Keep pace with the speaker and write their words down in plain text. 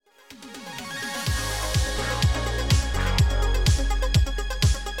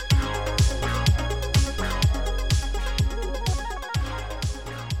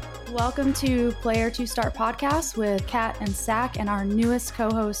Welcome to Player to Start podcast with Kat and Zach and our newest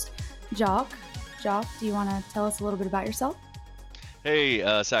co-host, Jock. Jock, do you want to tell us a little bit about yourself? Hey,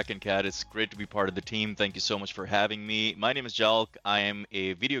 Zach and Kat, it's great to be part of the team. Thank you so much for having me. My name is Jalk. I am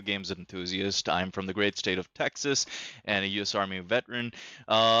a video games enthusiast. I'm from the great state of Texas and a U.S. Army veteran.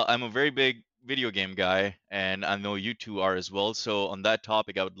 I'm a very big video game guy, and I know you two are as well. So, on that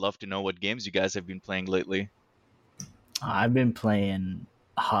topic, I would love to know what games you guys have been playing lately. I've been playing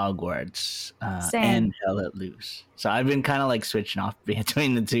Hogwarts Same. and Hell Let Loose. So I've been kind of like switching off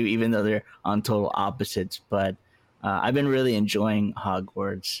between the two, even though they're on total opposites. But I've been really enjoying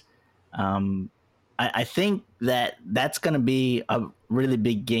Hogwarts. I think that's going to be a really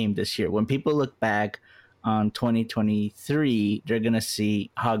big game this year. When people look back on 2023, they're going to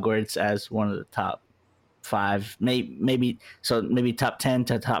see Hogwarts as one of the top five, maybe top 10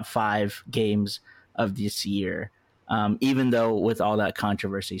 to top 5 games of this year. Even though with all that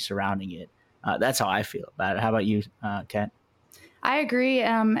controversy surrounding it. That's how I feel about it. How about you, Kat? I agree.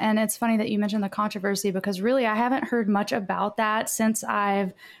 And it's funny that you mentioned the controversy because really I haven't heard much about that since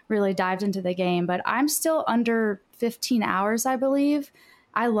I've really dived into the game, but I'm still under 15 hours, I believe.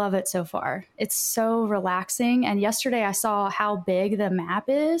 I love it so far. It's so relaxing. And yesterday I saw how big the map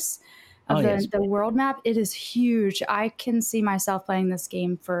is of the world map. It is huge. I can see myself playing this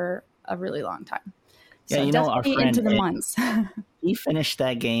game for a really long time. Yeah, So our friend into the months. He finished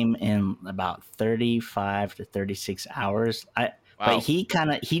that game in about 35 to 36 hours. But he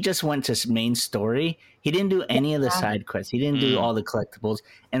just went to main story. He didn't do any of the side quests. He didn't do all the collectibles.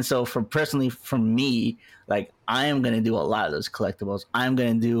 And so for me, like I am going to do a lot of those collectibles. I'm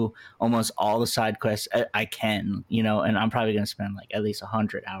going to do almost all the side quests I can, and I'm probably going to spend like at least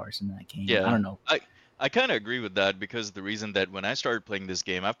 100 hours in that game. Yeah. I don't know. I kind of agree with that because the reason that when I started playing this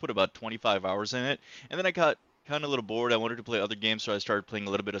game, I've put about 25 hours in it, and then I got kind of a little bored. I wanted to play other games, so I started playing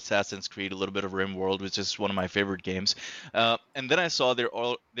a little bit of Assassin's Creed, a little bit of RimWorld, which is one of my favorite games. And then I saw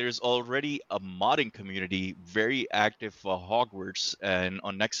there's already a modding community very active for Hogwarts and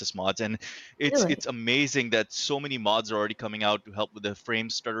on Nexus Mods, and it's amazing that so many mods are already coming out to help with the frame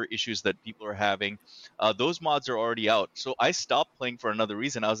stutter issues that people are having. Those mods are already out, so I stopped playing for another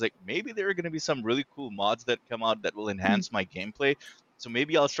reason. I was like, maybe there are going to be some really cool mods that come out that will enhance my gameplay. So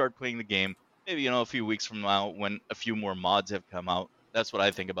maybe I'll start playing the game. Maybe a few weeks from now when a few more mods have come out. That's what I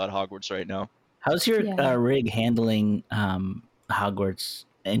think about Hogwarts right now. How's your rig handling Hogwarts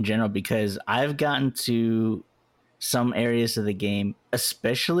in general? Because I've gotten to some areas of the game,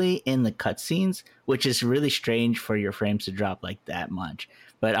 especially in the cutscenes, which is really strange for your frames to drop like that much.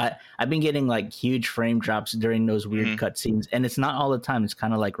 But I've been getting like huge frame drops during those weird cutscenes, and it's not all the time. It's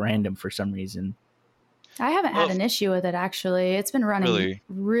kind of like random for some reason. I haven't had an issue with it, actually. It's been running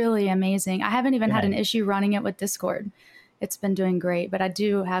really amazing. I haven't even had an issue running it with Discord. It's been doing great, but I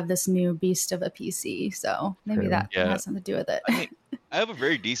do have this new beast of a PC, so maybe that has something to do with it. I have a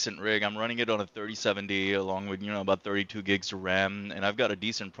very decent rig. I'm running it on a 3070 along with, about 32 gigs of RAM, and I've got a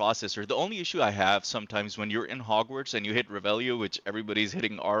decent processor. The only issue I have sometimes when you're in Hogwarts and you hit Revelio, which everybody's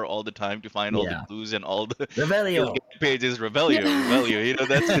hitting R all the time to find all the clues and all the Revelio pages, Revelio,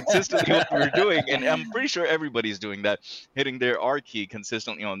 that's consistently what we're doing, and I'm pretty sure everybody's doing that, hitting their R key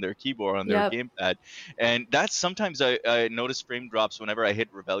consistently on their keyboard, on their gamepad, and that's sometimes I notice frame drops whenever I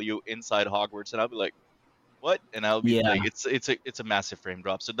hit Revelio inside Hogwarts, and I'll be like, what? And I'll be like, it's a massive frame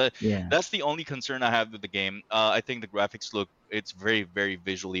drop. So that's the only concern I have with the game. I think the graphics it's very, very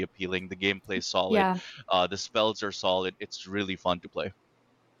visually appealing. The gameplay is solid. The spells are solid. It's really fun to play.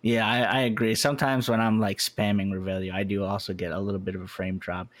 Yeah, I agree. Sometimes when I'm like spamming Revelio, I do also get a little bit of a frame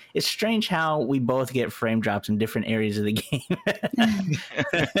drop. It's strange how we both get frame drops in different areas of the game.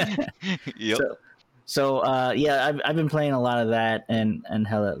 Yep. So I've been playing a lot of that and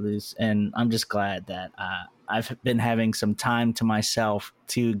Hell Let Loose, and I'm just glad that I've been having some time to myself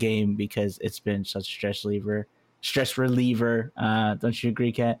to game because it's been such a stress reliever. Don't you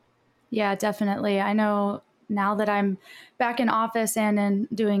agree, Kat? Yeah, definitely. I know now that I'm back in office and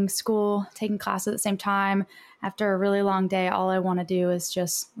doing school, taking classes at the same time, after a really long day, all I want to do is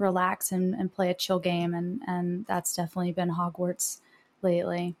just relax and play a chill game, and that's definitely been Hogwarts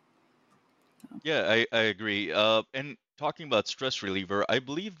lately. Yeah, I agree. And talking about stress reliever, I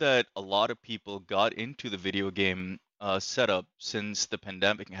believe that a lot of people got into the video game setup since the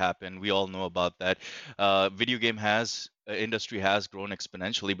pandemic happened. We all know about that. Video game industry has grown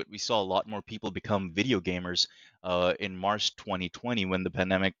exponentially, but we saw a lot more people become video gamers in March 2020 when the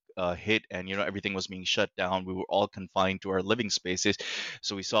pandemic hit and everything was being shut down. We were all confined to our living spaces,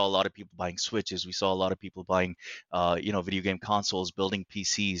 so we saw a lot of people buying Switches. We saw a lot of people buying video game consoles, building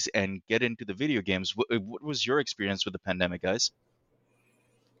PCs, and get into the video games. What was your experience with the pandemic, guys?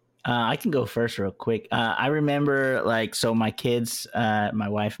 I can go first real quick. I remember so my kids, my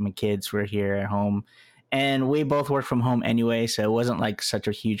wife and my kids were here at home, and we both work from home anyway, so it wasn't like such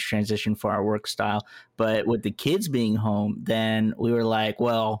a huge transition for our work style. But with the kids being home, then we were like,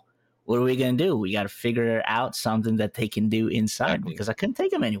 well, what are we going to do? We got to figure out something that they can do inside Exactly. because I couldn't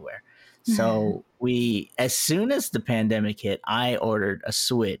take them anywhere. So as soon as the pandemic hit, I ordered a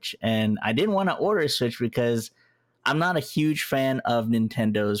Switch, and I didn't want to order a Switch because I'm not a huge fan of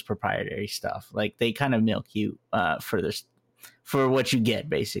Nintendo's proprietary stuff. Like they kind of milk you for what you get,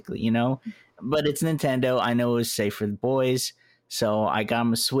 basically, you know. But it's Nintendo. I know it was safe for the boys, so I got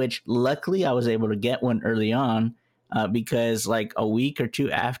them a Switch. Luckily, I was able to get one early on because like a week or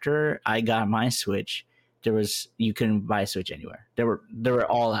two after I got my Switch, you couldn't buy a Switch anywhere. They were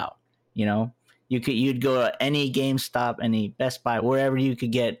all out. You know, you'd go to any GameStop, any Best Buy, wherever you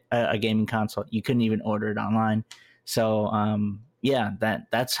could get a gaming console. You couldn't even order it online. So yeah,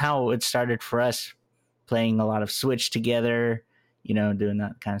 that's how it started for us, playing a lot of Switch together, you know, doing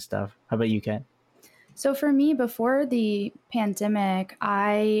that kind of stuff. How about you, Kat? So for me, before the pandemic,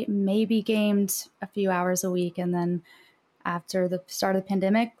 I maybe gamed a few hours a week. And then after the start of the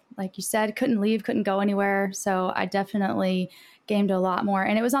pandemic, like you said, couldn't leave, couldn't go anywhere. So I definitely gamed a lot more.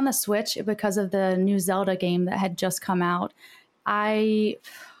 And it was on the Switch because of the new Zelda game that had just come out. I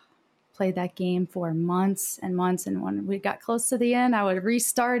played that game for months and months. And when we got close to the end, I would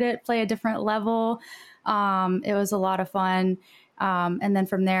restart it, play a different level. It was a lot of fun. And then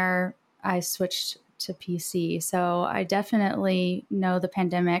from there, I switched to PC. So I definitely know the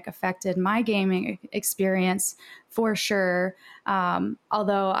pandemic affected my gaming experience for sure.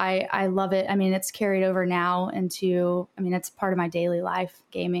 Although I love it. I mean, it's carried over now into, I mean, it's part of my daily life,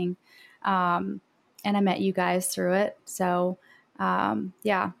 gaming. And I met you guys through it. So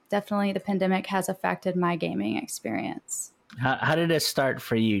yeah, definitely the pandemic has affected my gaming experience. How did it start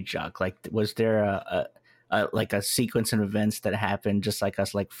for you, Jock? Like, was there like a sequence of events that happened just like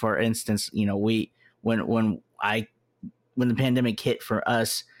us? Like, for instance, you know, when the pandemic hit for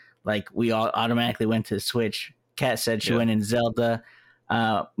us, like we all automatically went to the Switch. Kat said she went in Zelda.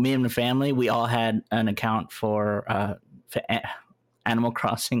 Me and the family, we all had an account for Animal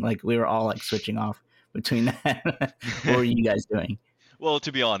Crossing. Like we were all like switching off between that. What were you guys doing? Well,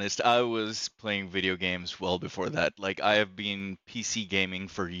 to be honest, I was playing video games well before that. Like, I have been PC gaming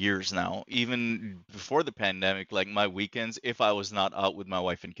for years now. Even before the pandemic, like my weekends, if I was not out with my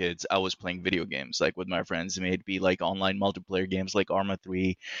wife and kids, I was playing video games, like with my friends. It may be like online multiplayer games like Arma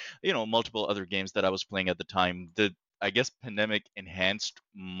 3, multiple other games that I was playing at the time. I guess pandemic enhanced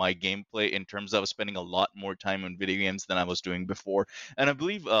my gameplay in terms of I was spending a lot more time on video games than I was doing before. And I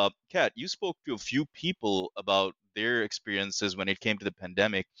believe, Kat, you spoke to a few people about their experiences when it came to the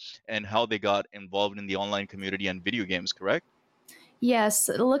pandemic and how they got involved in the online community and video games, correct? Yes,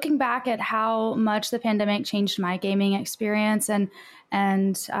 looking back at how much the pandemic changed my gaming experience and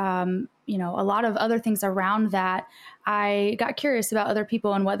you know, a lot of other things around that, I got curious about other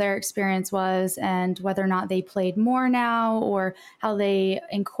people and what their experience was and whether or not they played more now or how they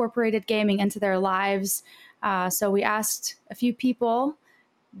incorporated gaming into their lives. So we asked a few people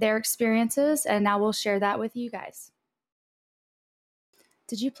their experiences, and now we'll share that with you guys.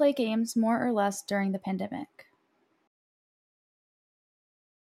 Did you play games more or less during the pandemic?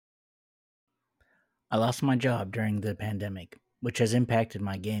 I lost my job during the pandemic, which has impacted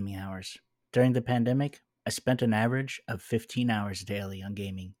my gaming hours. During the pandemic, I spent an average of 15 hours daily on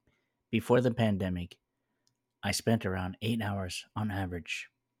gaming. Before the pandemic, I spent around 8 hours on average.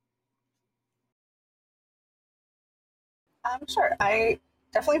 Sure. I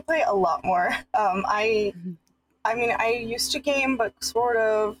definitely play a lot more. I mean, I used to game, but sort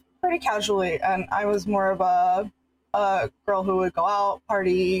of pretty casually, and I was more of a girl who would go out,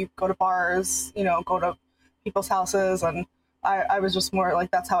 party, go to bars, you know, go to people's houses, and I was just more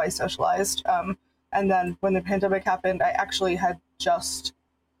like that's how I socialized. And then when the pandemic happened, I actually had just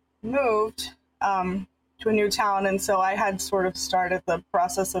moved to a new town, and so I had sort of started the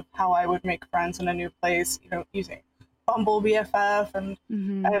process of how I would make friends in a new place, you know, using Bumble BFF and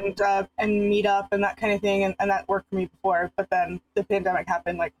Meetup and that kind of thing, and that worked for me before. But then the pandemic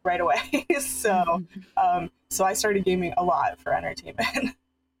happened like right away, so I started gaming a lot for entertainment.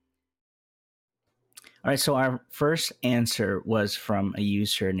 All right, so our first answer was from a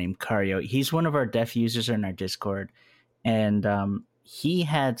user named Cario. He's one of our deaf users in our Discord, and he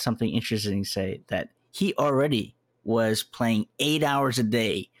had something interesting to say that he already was playing 8 hours a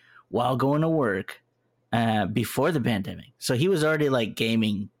day while going to work before the pandemic. So he was already like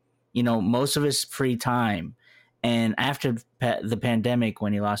gaming, you know, most of his free time. And after the pandemic,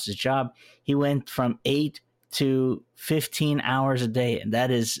 when he lost his job, he went from 8 to 15 hours a day, and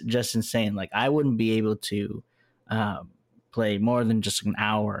that is just insane. Like, I wouldn't be able to play more than just an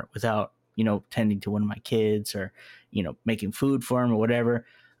hour without, tending to one of my kids, or making food for them or whatever.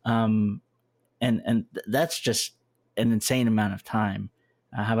 And that's just an insane amount of time.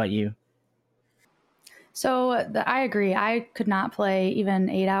 How about you? So I agree. I could not play even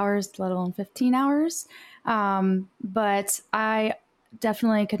 8 hours, let alone 15 hours. But I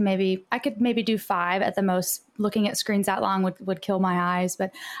definitely could maybe do 5 at the most. Looking at screens that long would kill my eyes.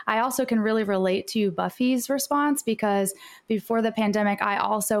 But I also can really relate to Buffy's response, because before the pandemic, I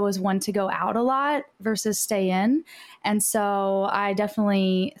also was one to go out a lot versus stay in. And so I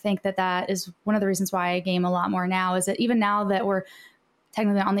definitely think that is one of the reasons why I game a lot more now, is that even now that we're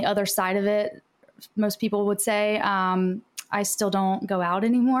technically on the other side of it, most people would say, I still don't go out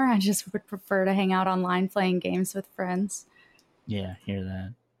anymore. I just would prefer to hang out online playing games with friends. Yeah, hear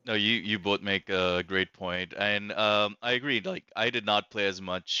that. No, you both make a great point, and I agree. Like, I did not play as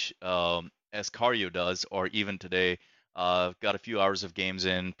much as Cario does, or even today. Got a few hours of games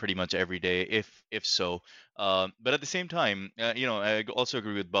in pretty much every day, if so. But at the same time, I also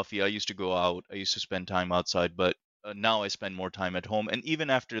agree with Buffy. I used to go out. I used to spend time outside, but now I spend more time at home. And even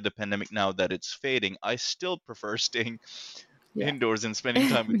after the pandemic, now that it's fading, I still prefer staying indoors and spending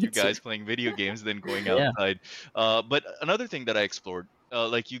time with Me you too. guys playing video games than going Yeah. outside. But another thing that I explored,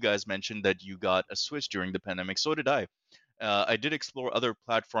 like you guys mentioned that you got a Switch during the pandemic, so did I. I did explore other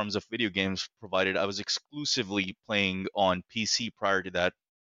platforms of video games, provided I was exclusively playing on PC prior to that.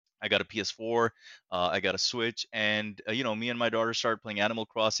 I got a PS4, I got a Switch, and me and my daughter started playing Animal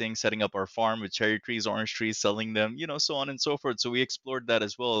Crossing, setting up our farm with cherry trees, orange trees, selling them, so on and so forth. So we explored that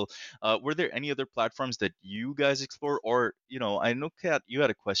as well. Were there any other platforms that you guys explored, or I know, Kat, you had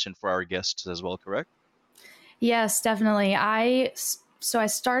a question for our guests as well, correct? Yes, definitely. I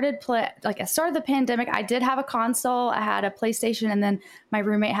started I started the pandemic. I did have a console. I had a PlayStation, and then my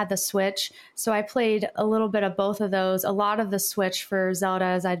roommate had the Switch. So I played a little bit of both of those. A lot of the Switch for Zelda,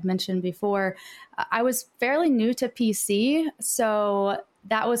 as I'd mentioned before. I was fairly new to PC, so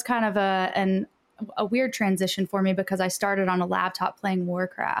that was kind of a weird transition for me, because I started on a laptop playing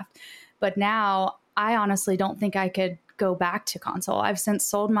Warcraft. But now I honestly don't think I could go back to console. I've since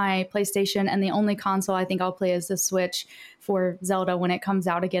sold my PlayStation, and the only console I think I'll play is the Switch for Zelda when it comes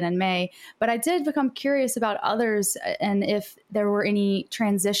out again in May. But I did become curious about others, and if there were any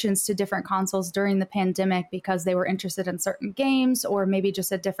transitions to different consoles during the pandemic because they were interested in certain games, or maybe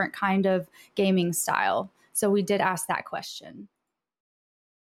just a different kind of gaming style. So we did ask that question.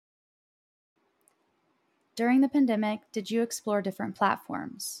 During the pandemic, did you explore different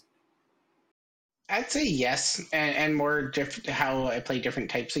platforms? I'd say yes, and more how I play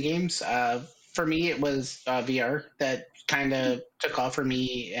different types of games. For me, it was VR that kind of took off for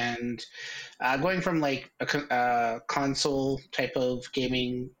me, and going from like a console type of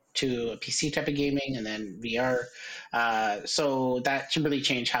gaming to a PC type of gaming, and then VR. So that really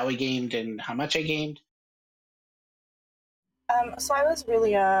changed how I gamed and how much I gamed. So I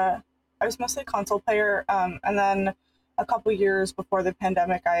was mostly a console player, and then a couple years before the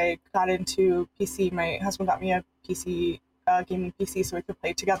pandemic, I got into PC. My husband got me a PC, gaming PC, so we could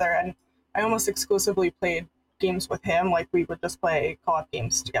play together, and I almost exclusively played games with him. Like, we would just play co-op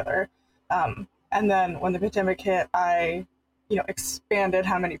games together. And then when the pandemic hit, I, expanded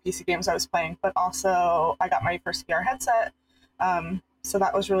how many PC games I was playing, but also I got my first VR headset. So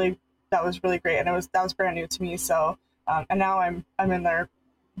that was really great, and that was brand new to me. So and now I'm in there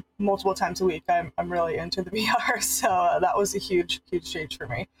multiple times a week. I'm really into the VR, so that was a huge change for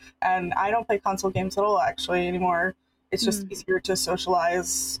me. And I don't play console games at all actually anymore. It's just easier to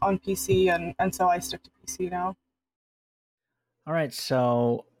socialize on PC, and so I stick to PC now. All right,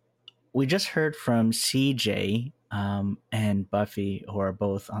 so we just heard from CJ and Buffy, who are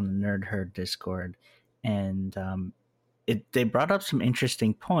both on the Nerd Herd Discord, and they brought up some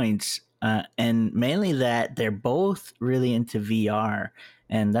interesting points, and mainly that they're both really into VR,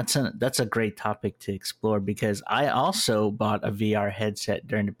 and that's a great topic to explore, because I also bought a VR headset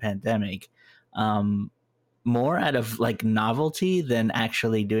during the pandemic, more out of like novelty than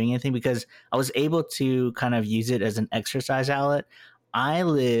actually doing anything, because I was able to kind of use it as an exercise outlet. I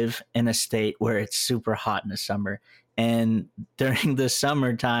live in a state where it's super hot in the summer, and during the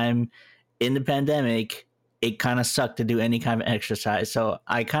summertime in the pandemic, it kind of sucked to do any kind of exercise. So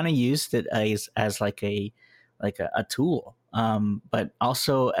I kind of used it as like a tool, but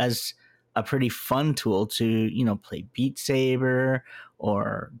also as a pretty fun tool to play Beat Saber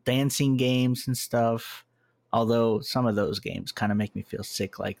or dancing games and stuff. Although some of those games kind of make me feel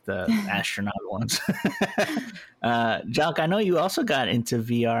sick, like the astronaut ones. Jock, I know you also got into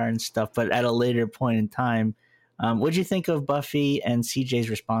VR and stuff, but at a later point in time. What'd you think of Buffy and CJ's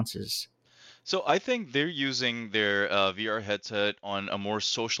responses? So I think they're using their VR headset on a more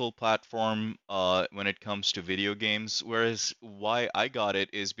social platform when it comes to video games. Whereas why I got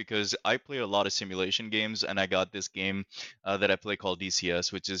it is because I play a lot of simulation games, and I got this game that I play called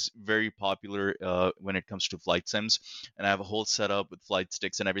DCS, which is very popular when it comes to flight sims. And I have a whole setup with flight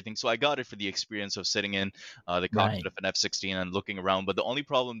sticks and everything. So I got it for the experience of sitting in the cockpit Right. of an F-16 and looking around. But the only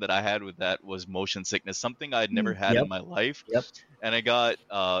problem that I had with that was motion sickness, something I'd never had in Yep. my life. Yep. And I got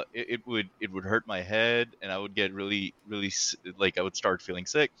it would hurt my head, and I would get really like I would start feeling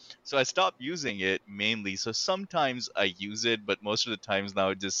sick. So I stopped using it mainly. So sometimes I use it, but most of the times now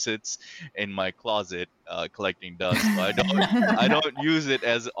it just sits in my closet collecting dust. So I don't use it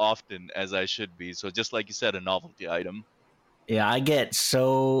as often as I should be. So just like you said, a novelty item. Yeah, I get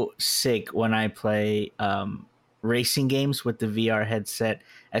so sick when I play racing games with the VR headset.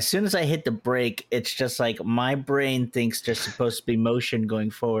 As soon as I hit the brake, it's just like my brain thinks there's supposed to be motion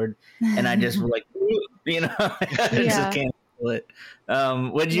going forward, and I just like, I just Yeah. can't feel it.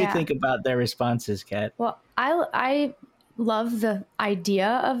 What did you Yeah. think about their responses, Kat? Well, I love the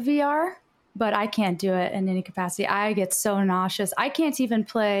idea of VR, but I can't do it in any capacity. I get so nauseous. I can't even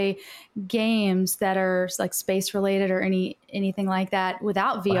play games that are like space related or anything like that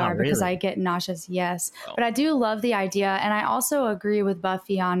without VR because I really? get nauseous. Yes, Well, but I do love the idea, and I also agree with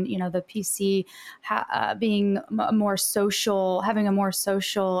Buffy on the PC being more social, having a more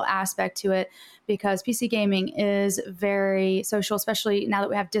social aspect to it, because PC gaming is very social, especially now that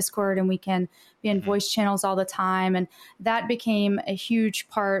we have Discord and we can be in mhm. voice channels all the time. And that became a huge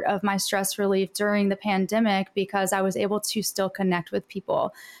part of my stress relief during the pandemic because I was able to still connect with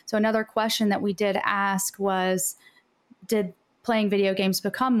people. So, another question that we did ask was, did playing video games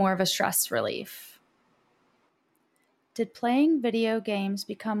become more of a stress relief? Did playing video games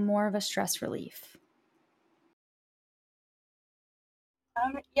become more of a stress relief?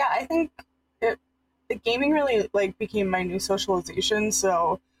 Yeah, I think it, the gaming really like became my new socialization.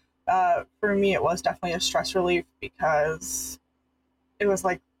 So for me, it was definitely a stress relief because it was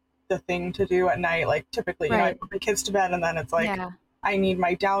like the thing to do at night. Like typically, I Right. put my kids to bed, and then it's like Yeah. I need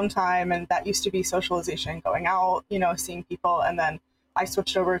my downtime, and that used to be socialization, going out, seeing people, and then I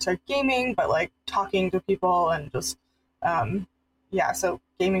switched over to gaming, but like talking to people and just yeah. So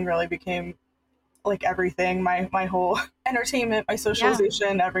gaming really became like everything, my whole entertainment, my Yeah.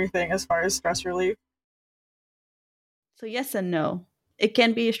 socialization, everything as far as stress relief. So yes and no. It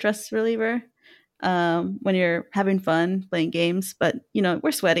can be a stress reliever when you're having fun playing games, but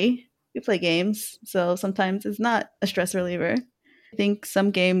we're sweaty. We play games, so sometimes it's not a stress reliever. I think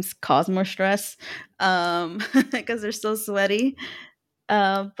some games cause more stress because they're so sweaty.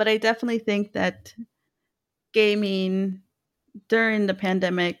 But I definitely think that gaming during the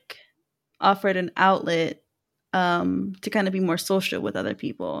pandemic offered an outlet to kind of be more social with other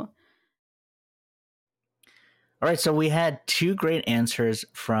people. All right, so we had two great answers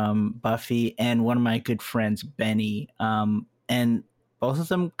from Buffy and one of my good friends, Benny. And both of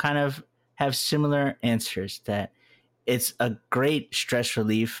them kind of have similar answers that it's a great stress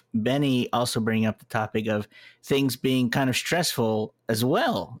relief. Benny also bringing up the topic of things being kind of stressful as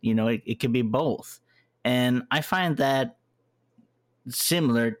well. It could be both. And I find that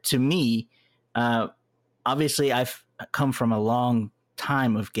similar to me. Uh, Obviously, I've come from a long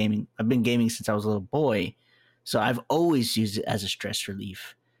time of gaming. I've been gaming since I was a little boy. So I've always used it as a stress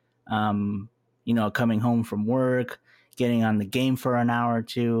relief. Coming home from work, getting on the game for an hour or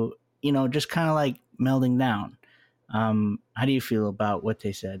two, just kind of like melding down. How do you feel about what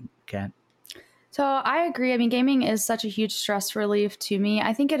they said, Kat? So I agree. I mean, gaming is such a huge stress relief to me.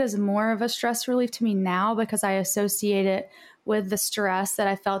 I think it is more of a stress relief to me now because I associate it with the stress that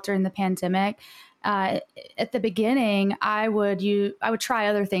I felt during the pandemic. At the beginning, I would try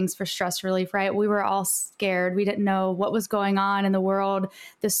other things for stress relief. Right, we were all scared. We didn't know what was going on in the world.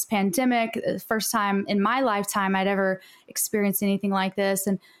 This pandemic, the first time in my lifetime I'd ever experienced anything like this,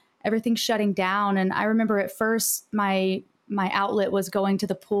 and everything shutting down. And I remember at first my outlet was going to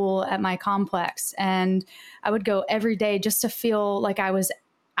the pool at my complex, and I would go every day just to feel like I was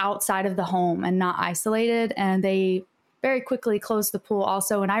outside of the home and not isolated. And they very quickly closed the pool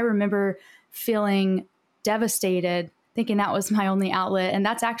also, and I remember feeling devastated, thinking that was my only outlet. And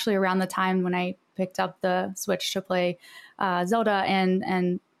that's actually around the time when I picked up the Switch to play Zelda,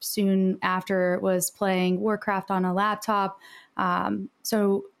 and soon after was playing Warcraft on a laptop.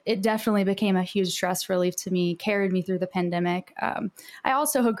 So it definitely became a huge stress relief to me, carried me through the pandemic. I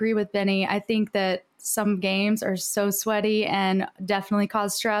also agree with Benny. I think that some games are so sweaty and definitely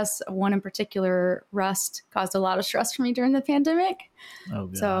cause stress. One in particular, Rust, caused a lot of stress for me during the pandemic. Oh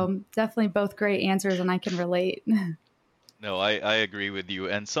god. So definitely both great answers, and I can relate. No, I agree with you.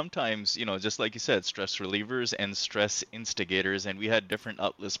 And sometimes, just like you said, stress relievers and stress instigators, and we had different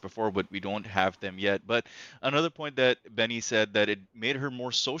outlets before, but we don't have them yet. But another point that Benny said that it made her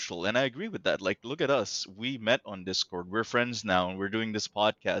more social, and I agree with that. Like, look at us. We met on Discord. We're friends now, and we're doing this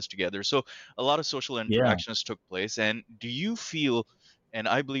podcast together. So a lot of social Yeah. interactions took place. And do you feel, and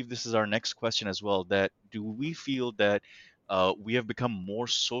I believe this is our next question as well, that do we feel that we have become more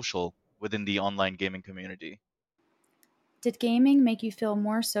social within the online gaming community? Did gaming make you feel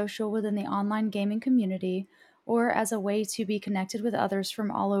more social within the online gaming community or as a way to be connected with others from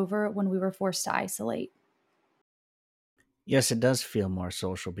all over when we were forced to isolate? Yes, it does feel more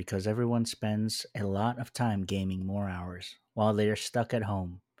social because everyone spends a lot of time gaming more hours while they are stuck at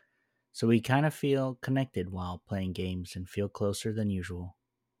home. So we kind of feel connected while playing games and feel closer than usual.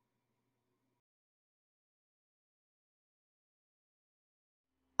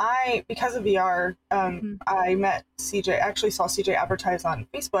 Because of VR, Mhm. I met CJ. Actually, saw CJ advertise on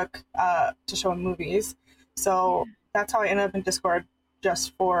Facebook to show him movies. So that's how I ended up in Discord,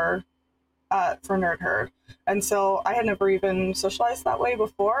 just for Nerd Herd. And so I had never even socialized that way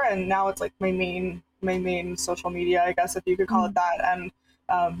before, and now it's like my main social media, I guess, if you could call it that, and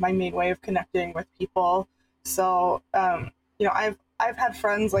my main way of connecting with people. So I've had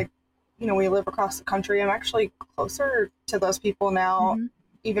friends like we live across the country. I'm actually closer to those people now, Mhm.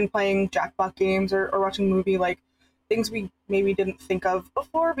 even playing jackpot games or watching a movie, like things we maybe didn't think of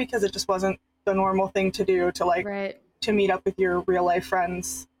before because it just wasn't the normal thing to do Right. to meet up with your real life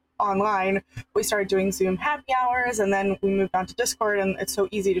friends online. We started doing Zoom happy hours, and then we moved on to Discord, and it's so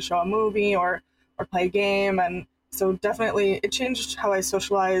easy to show a movie or play a game. And so definitely it changed how I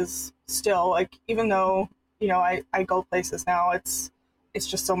socialize still, like even though I go places now, it's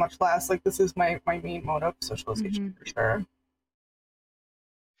just so much less. Like this is my main mode of socialization Mhm. for sure.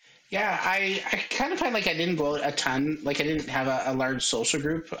 Yeah, I kind of find like I didn't go out a ton. Like I didn't have a large social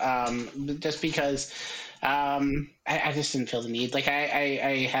group, just because I just didn't feel the need. Like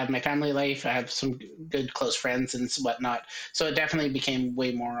I have my family life. I have some good close friends and whatnot. So it definitely became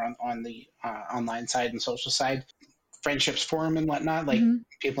way more on the online side and social side. Friendships form and whatnot. Like Mhm.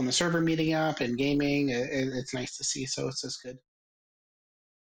 people in the server meeting up and gaming. It's nice to see. So it's just good.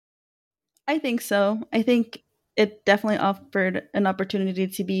 I think so. I think it definitely offered an opportunity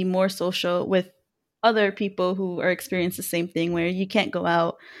to be more social with other people who are experiencing the same thing where you can't go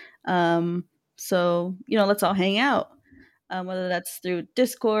out. Um, so, let's all hang out, whether that's through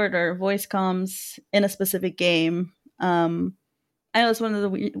Discord or voice comms in a specific game. I know it's one of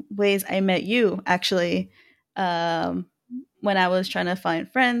the ways I met you, actually, um, when I was trying to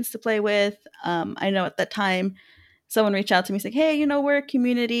find friends to play with. I know at that time, someone reached out to me saying, "Hey, we're a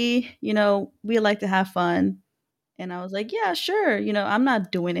community. We like to have fun." And I was like, "Yeah, sure. I'm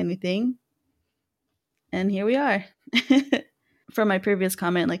not doing anything." And here we are. From my previous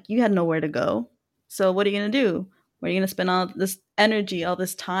comment, like you had nowhere to go. So what are you going to do? Where are you going to spend all this energy, all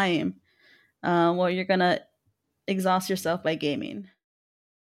this time? Well, you're going to exhaust yourself by gaming.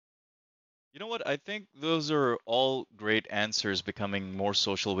 You know what? I think those are all great answers becoming more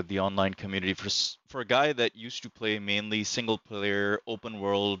social with the online community for a guy that used to play mainly single player, open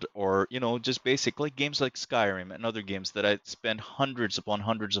world, or just basic like games like Skyrim and other games that I spent hundreds upon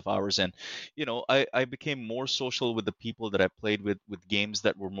hundreds of hours in. I became more social with the people that I played with games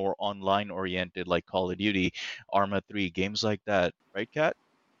that were more online oriented, like Call of Duty, Arma 3, games like that. Right, Kat?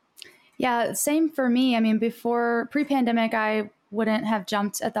 Yeah, same for me. I mean, before pre-pandemic, I wouldn't have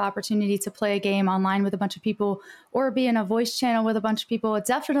jumped at the opportunity to play a game online with a bunch of people or be in a voice channel with a bunch of people. It's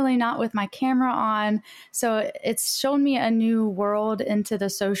definitely not with my camera on. So it's shown me a new world into the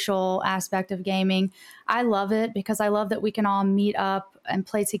social aspect of gaming. I love it because I love that we can all meet up and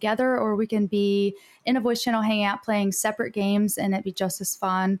play together, or we can be in a voice channel hanging out playing separate games and it'd be just as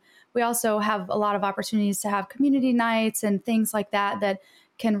fun. We also have a lot of opportunities to have community nights and things like that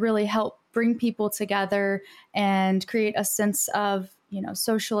can really help bring people together and create a sense of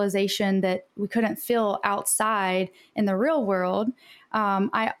socialization that we couldn't feel outside in the real world.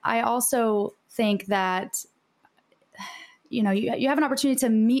 I also think that you have an opportunity to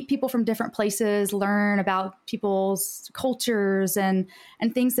meet people from different places, learn about people's cultures and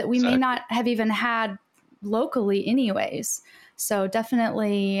things that we may Exactly. not have even had locally anyways. So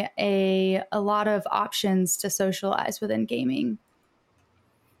definitely a lot of options to socialize within gaming.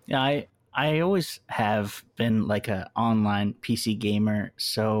 Yeah, I always have been like a online PC gamer,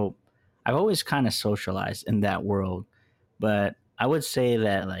 so I've always kind of socialized in that world. But I would say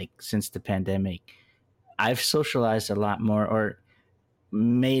that like since the pandemic, I've socialized a lot more, or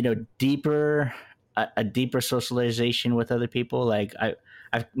made a deeper socialization with other people. Like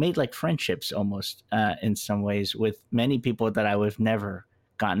I've made like friendships almost in some ways with many people that I would have never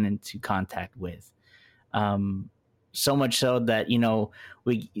gotten into contact with. Um, so much so that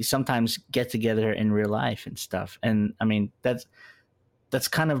we sometimes get together in real life and stuff. And I mean that's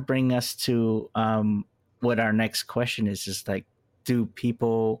kind of bring us to what our next question is like, do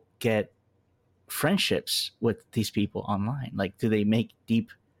people get friendships with these people online? Like, do they make deep,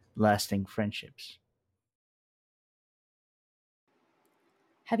 lasting friendships?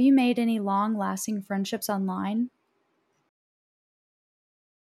 Have you made any long lasting friendships online?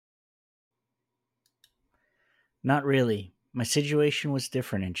 Not really. My situation was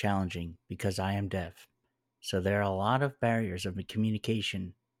different and challenging because I am deaf. So there are a lot of barriers of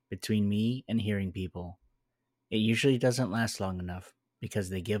communication between me and hearing people. It usually doesn't last long enough because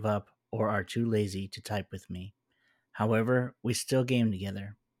they give up or are too lazy to type with me. However, we still game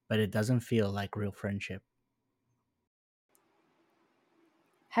together, but it doesn't feel like real friendship.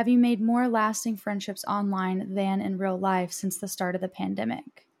 Have you made more lasting friendships online than in real life since the start of the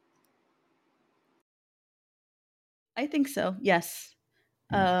pandemic? I think so. Yes.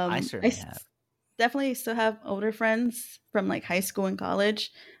 I I certainly have. definitely still have older friends from like high school and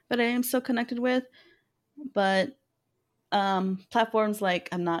college that I am still connected with. But platforms like,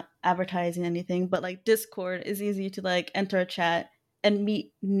 I'm not advertising anything, but like Discord is easy to like enter a chat and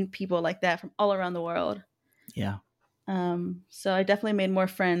meet new people like that from all around the world. Yeah. So I definitely made more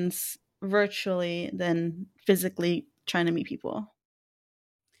friends virtually than physically trying to meet people.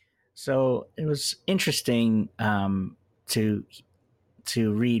 So it was interesting to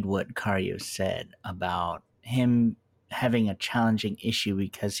read what Kario said about him having a challenging issue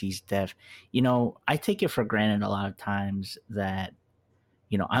because he's deaf. I take it for granted a lot of times that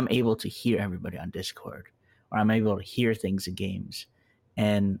I'm able to hear everybody on Discord, or I'm able to hear things in games.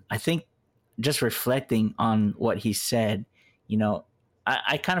 And I think just reflecting on what he said,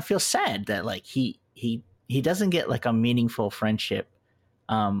 I kind of feel sad that like he doesn't get like a meaningful friendship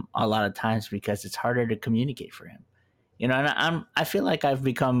a lot of times because it's harder to communicate for him. And I feel like I've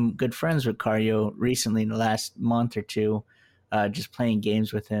become good friends with Cario recently in the last month or two, just playing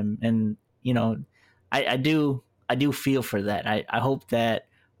games with him. And I do feel for that. I hope that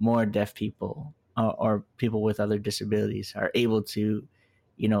more deaf people or people with other disabilities are able to,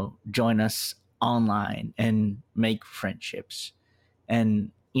 join us online and make friendships.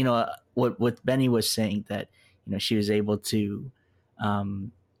 And what Benny was saying, that she was able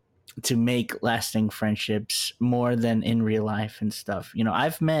um, to make lasting friendships more than in real life and stuff.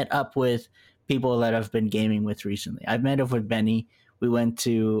 I've met up with people that I've been gaming with recently. I've met up with Benny. We went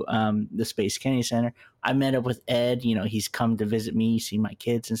to the Space Kennedy Center. I met up with Ed. He's come to visit me, see my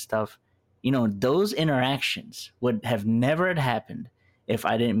kids and stuff. Those interactions would have never had happened if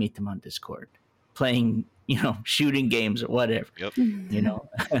I didn't meet them on Discord, playing, shooting games or whatever. Yep.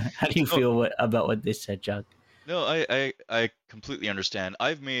 How do you feel about what they said, Chuck? No, I completely understand.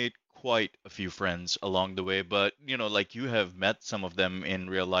 I've made quite a few friends along the way, but like you have met some of them in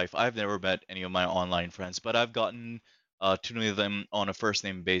real life. I've never met any of my online friends, but I've gotten to know them on a first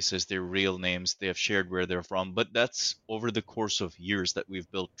name basis, their real names. They have shared where they're from, but that's over the course of years that we've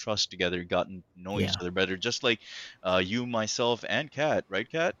built trust together, gotten to know each Yeah. other better, just like you, myself, and Kat, right,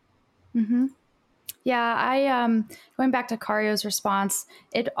 Kat? Mm-hmm. Yeah, I going back to Cario's response,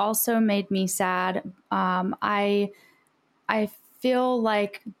 it also made me sad. I feel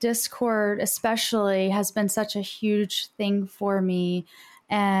like Discord especially has been such a huge thing for me.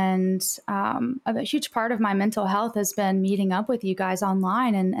 And a huge part of my mental health has been meeting up with you guys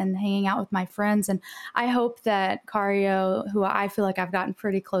online and hanging out with my friends. And I hope that Cario, who I feel like I've gotten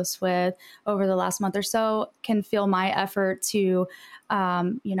pretty close with over the last month or so, can feel my effort to,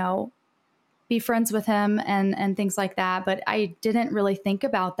 be friends with him and things like that. But I didn't really think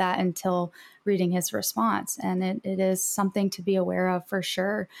about that until reading his response. And it is something to be aware of for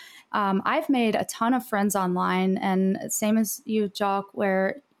sure. I've made a ton of friends online, and same as you, Jock,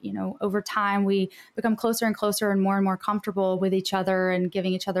 where, over time we become closer and closer and more comfortable with each other and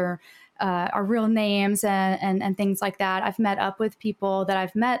giving each other our real names and things like that. I've met up with people that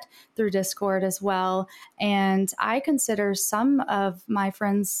I've met through Discord as well. And I consider some of my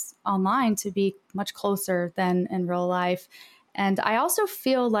friends online to be much closer than in real life. And I also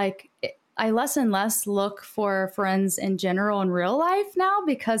feel like I less and less look for friends in general in real life now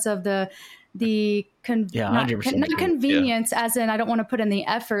because of the the Yeah, not 100% not agree. convenience, as in I don't want to put in the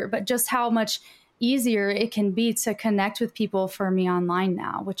effort, but just how much easier it can be to connect with people for me online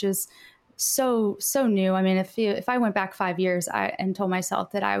now, which is so new. I mean, if I went back 5 years and told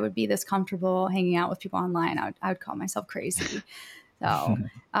myself that I would be this comfortable hanging out with people online, I would call myself crazy. So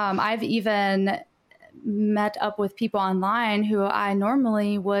I've even met up with people online who I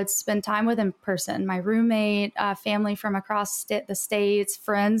normally would spend time with in person. My roommate, family from across the states,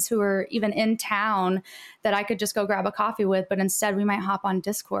 friends who are even in town that I could just go grab a coffee with, but instead we might hop on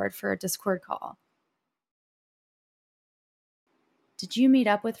Discord for a Discord call. Did you meet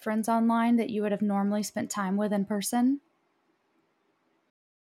up with friends online that you would have normally spent time with in person?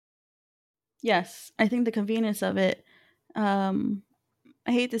 Yes, I think the convenience of it, I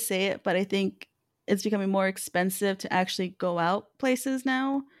hate to say it, but I think it's becoming more expensive to actually go out places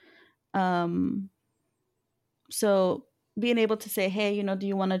now. Um, so being able to say, hey, do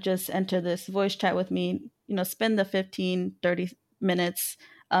you want to just enter this voice chat with me, spend the 15-30 minutes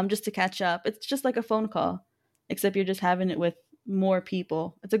just to catch up. It's just like a phone call, except you're just having it with more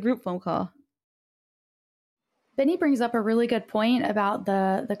people. It's a group phone call. Benny brings up a really good point about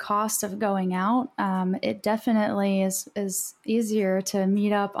the cost of going out. It definitely is easier to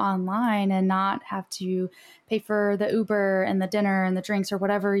meet up online and not have to pay for the Uber and the dinner and the drinks or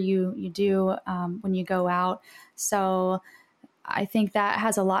whatever you do when you go out. So I think that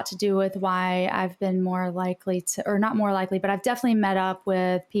has a lot to do with why I've been more likely to, or not more likely, but I've definitely met up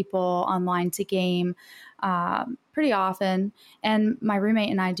with people online to game pretty often. And my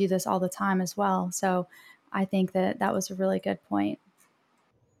roommate and I do this all the time as well. So I think that was a really good point.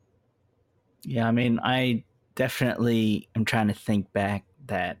 Yeah, I mean, I definitely am trying to think back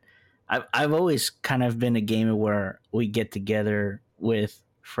that I've always kind of been a gamer where we get together with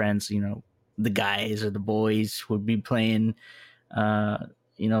friends, the guys or the boys would be playing, uh,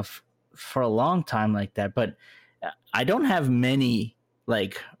 for a long time like that. But I don't have many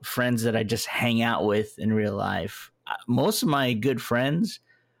like friends that I just hang out with in real life. Most of my good friends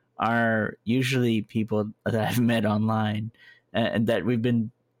are usually people that I've met online and that we've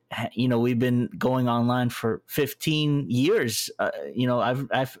been going online for 15 years.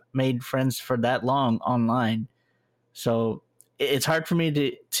 I've made friends for that long online. So it's hard for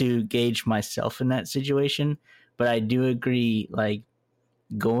me to gauge myself in that situation, but I do agree, like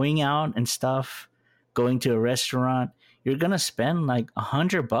going out and stuff, going to a restaurant, you're going to spend like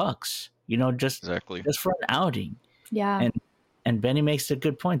 $100, Exactly. just for an outing. Yeah. And Benny makes a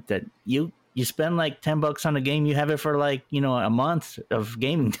good point that you spend like $10 on a game, you have it for like a month of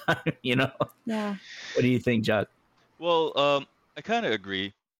gaming time. Yeah. What do you think, Chuck? Well, I kind of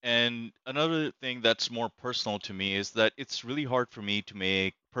agree. And another thing that's more personal to me is that it's really hard for me to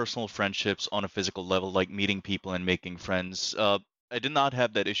make personal friendships on a physical level, like meeting people and making friends. I did not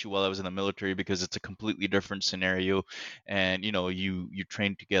have that issue while I was in the military because it's a completely different scenario, and you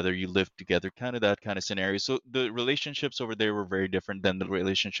train together, you live together, kind of that kind of scenario. So the relationships over there were very different than the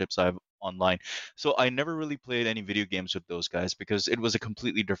relationships I've online. So I never really played any video games with those guys because it was a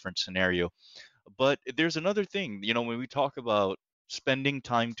completely different scenario. But there's another thing, when we talk about spending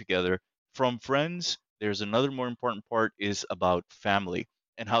time together from friends, there's another more important part is about family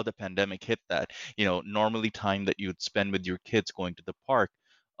and how the pandemic hit that. Normally time that you would spend with your kids going to the park,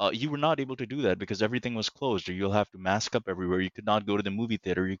 you were not able to do that because everything was closed, or you'll have to mask up everywhere. You could not go to the movie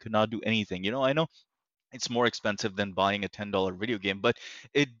theater. You could not do anything. I know it's more expensive than buying a $10 video game, but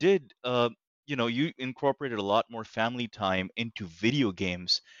it did, you incorporated a lot more family time into video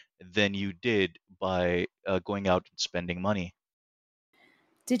games than you did by going out and spending money.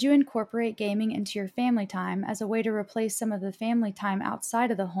 Did you incorporate gaming into your family time as a way to replace some of the family time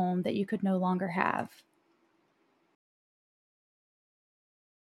outside of the home that you could no longer have?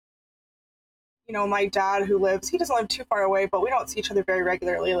 My dad he doesn't live too far away, but we don't see each other very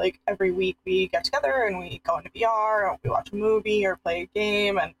regularly. Like every week we get together and we go into VR or we watch a movie or play a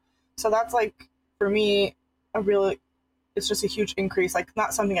game. And so that's like, for me, it's just a huge increase. Like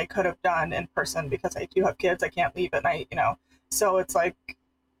not something I could have done in person because I do have kids. I can't leave at night. So it's like,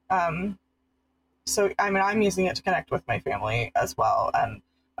 so I mean, I'm using it to connect with my family as well. And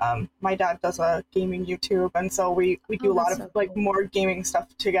my dad does a gaming YouTube, and so we do a lot of so like cool. more gaming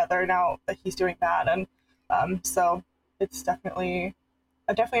stuff together now that he's doing that. And so it's definitely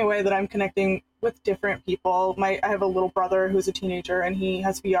a way that I'm connecting with different people. I have a little brother who's a teenager, and he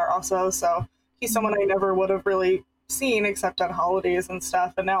has VR also. So he's someone I never would have really seen except on holidays and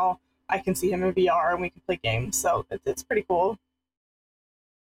stuff. And now I can see him in VR, and we can play games. So it's pretty cool.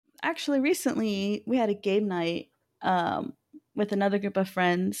 Actually, recently we had a game night with another group of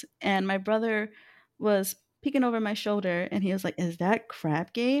friends, and my brother was peeking over my shoulder, and he was like, "Is that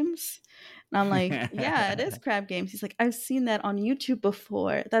crab games?" And I'm like, yeah, it is crab games. He's like, I've seen that on YouTube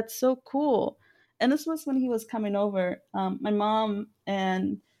before. That's so cool. And this was when he was coming over. My mom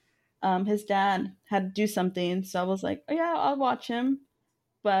and his dad had to do something. So I was like, oh, yeah, I'll watch him.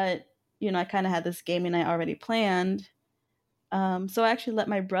 But, I kind of had this gaming night already planned. So I actually let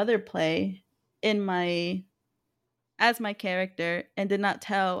my brother play as my character and did not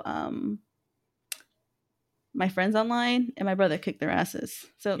tell my friends online, and my brother kicked their asses.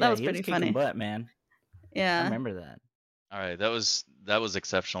 So that Yeah, was he was pretty kicking funny. butt, man. I Yeah. remember that. All right, that was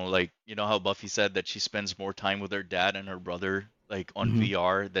exceptional. Like, you know how Buffy said that she spends more time with her dad and her brother, like on Mhm.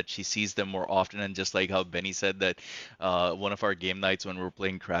 VR, that she sees them more often, and just like how Benny said that, one of our game nights when we were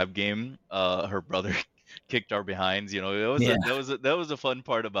playing Crab Game, her brother kicked our behinds. Yeah. That was a fun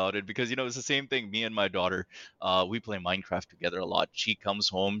part about it because it's the same thing. Me and my daughter, we play Minecraft together a lot. She comes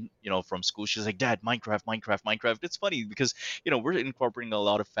home, from school. She's like, Dad, Minecraft, Minecraft, Minecraft. It's funny because we're incorporating a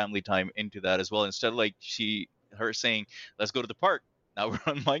lot of family time into that as well. Instead of like her saying, let's go to the park. Now we're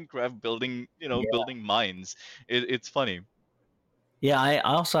on Minecraft building, Yeah. building mines. It's funny. Yeah, I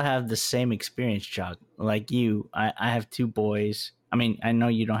also have the same experience, Chuck. Like you, I have two boys. I mean, I know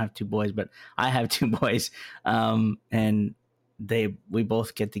you don't have two boys, but I have two boys. And we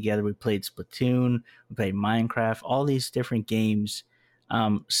both get together. We played Splatoon, we played Minecraft, all these different games.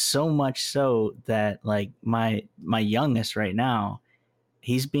 So much so that like my youngest right now,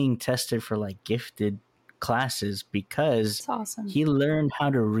 he's being tested for like gifted classes because It's awesome. he learned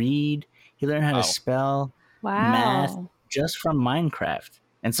how to read, he learned how to Wow. spell, math Wow. just from Minecraft.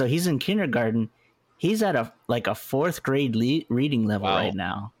 And so he's in kindergarten. He's at a fourth grade reading level right Wow.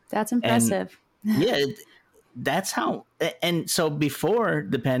 now. That's And impressive. yeah, that's how. And so before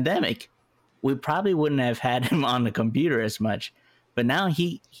the pandemic, we probably wouldn't have had him on the computer as much. But now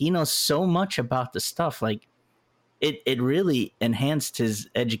he knows so much about the stuff. Like it really enhanced his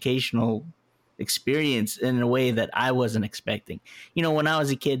educational experience in a way that I wasn't expecting. When I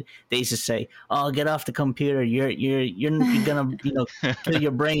was a kid, they used to say, "Oh, get off the computer. You're gonna kill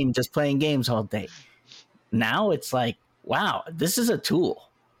your brain just playing games all day." Now it's like, wow, this is a tool.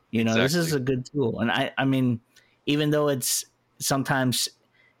 This is Exactly. a good tool. And I mean, even though it's sometimes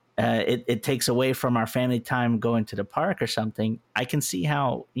it takes away from our family time going to the park or something, I can see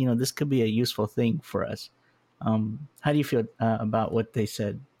how this could be a useful thing for us. How do you feel about what they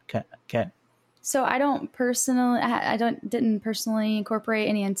said, Kat? So I don't personally, I didn't personally incorporate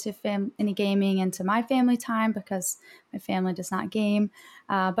any gaming into my family time because my family does not game.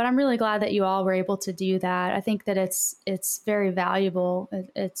 But I'm really glad that you all were able to do that. I think that it's very valuable.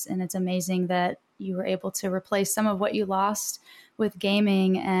 It's amazing that you were able to replace some of what you lost with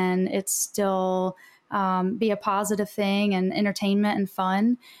gaming, and it's still be a positive thing and entertainment and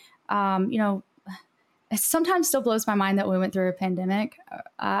fun. It sometimes still blows my mind that we went through a pandemic.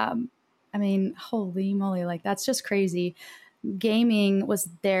 I mean, holy moly, like that's just crazy. Gaming was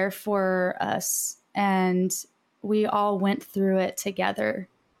there for us and we all went through it together.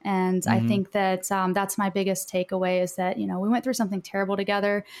 And I think that that's my biggest takeaway is that, we went through something terrible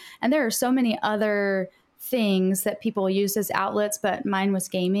together. And there are so many other things that people use as outlets, but mine was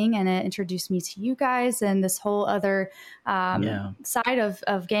gaming and it introduced me to you guys and this whole other side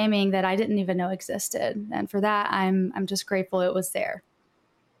of gaming that I didn't even know existed. And for that, I'm just grateful it was there.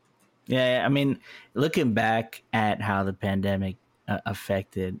 Yeah, I mean, looking back at how the pandemic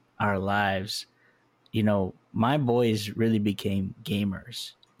affected our lives, my boys really became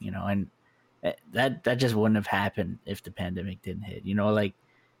gamers, and that just wouldn't have happened if the pandemic didn't hit. Like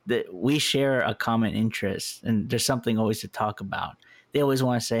we share a common interest, and there's something always to talk about. They always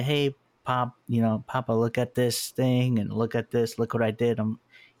want to say, "Hey, Pop, Papa, look at this thing, and look at this, look what I did."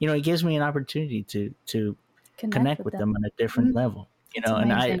 It gives me an opportunity to connect with them on a different level.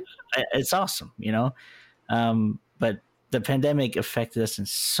 And it's awesome. But the pandemic affected us in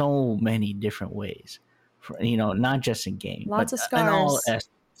so many different ways. Not just in gaming, Lots but of in all scars.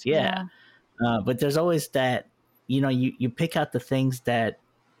 aspects. Yeah. But there's always that. You pick out the things that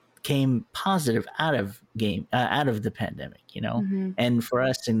came positive out of the pandemic. And for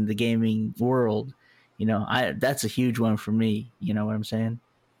us in the gaming world, that's a huge one for me. You know what I'm saying?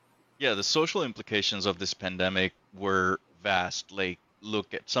 Yeah, the social implications of this pandemic were vast. Like,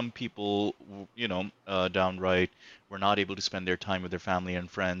 look at some people, downright were not able to spend their time with their family and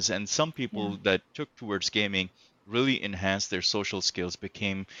friends, and some people that took towards gaming really enhanced their social skills,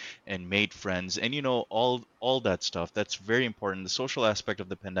 became and made friends, and all that stuff. That's very important. The social aspect of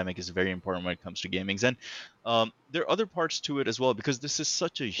the pandemic is very important when it comes to gaming, and there are other parts to it as well because this is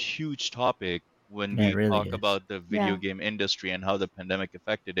such a huge topic. when Yeah, it we really talk is. about the video Yeah. game industry and how the pandemic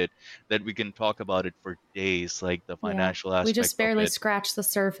affected it, that we can talk about it for days, like the Yeah. financial We aspect just of barely it. scratched the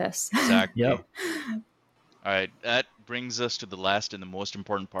surface. Exactly. Yep. All right, that brings us to the last and the most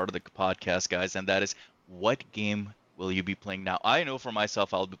important part of the podcast, guys, and that is, what game will you be playing now? I know for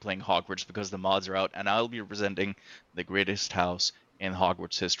myself I'll be playing Hogwarts because the mods are out, and I'll be representing the greatest house in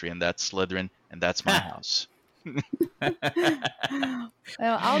Hogwarts history, and that's Slytherin, and that's my house. Well,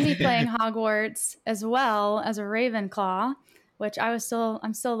 I'll be playing Hogwarts as well as a Ravenclaw, which I'm still a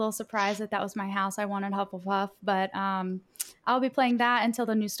little surprised that was my house. I wanted Hufflepuff, but I'll be playing that until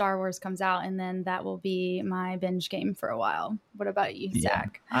the new Star Wars comes out, and then that will be my binge game for a while. What about you,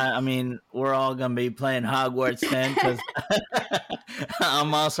 Zach? I mean, we're all gonna be playing Hogwarts then, because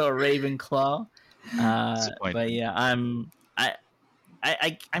I'm also a Ravenclaw. But yeah, I'm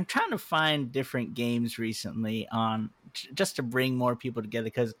trying to find different games recently on just to bring more people together,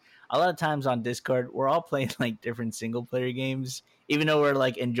 because a lot of times on Discord we're all playing like different single player games, even though we're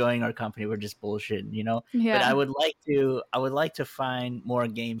like enjoying our company, we're just bullshitting, you know. Yeah. But I would like to find more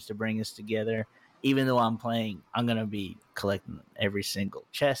games to bring us together. Even though I'm gonna be collecting every single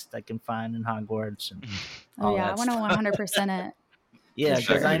chest I can find in Hogwarts and all I that want to stuff. 100% it. Yeah, For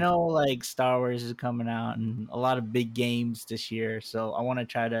because sure. I know like Star Wars is coming out and a lot of big games this year, so I want to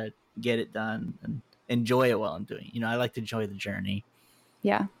try to get it done and enjoy it while I'm doing it. You know, I like to enjoy the journey.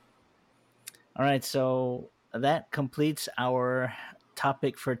 Yeah. All right, so that completes our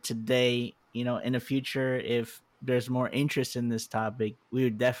topic for today. You know, in the future, if there's more interest in this topic, we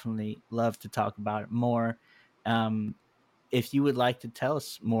would definitely love to talk about it more. If you would like to tell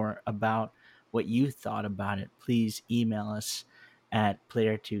us more about what you thought about it, please email us at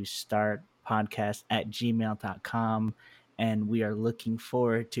player2startpodcast@gmail.com. And we are looking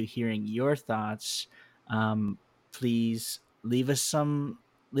forward to hearing your thoughts. Please leave us some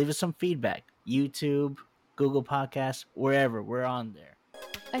feedback. YouTube, Google Podcasts, wherever, we're on there.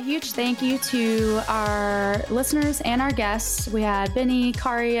 A huge thank you to our listeners and our guests. We had Benny,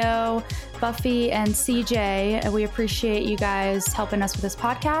 Cario, Buffy, and CJ. We appreciate you guys helping us with this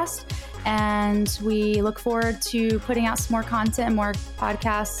podcast. And we look forward to putting out some more content and more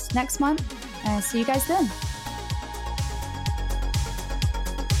podcasts next month. And see you guys then.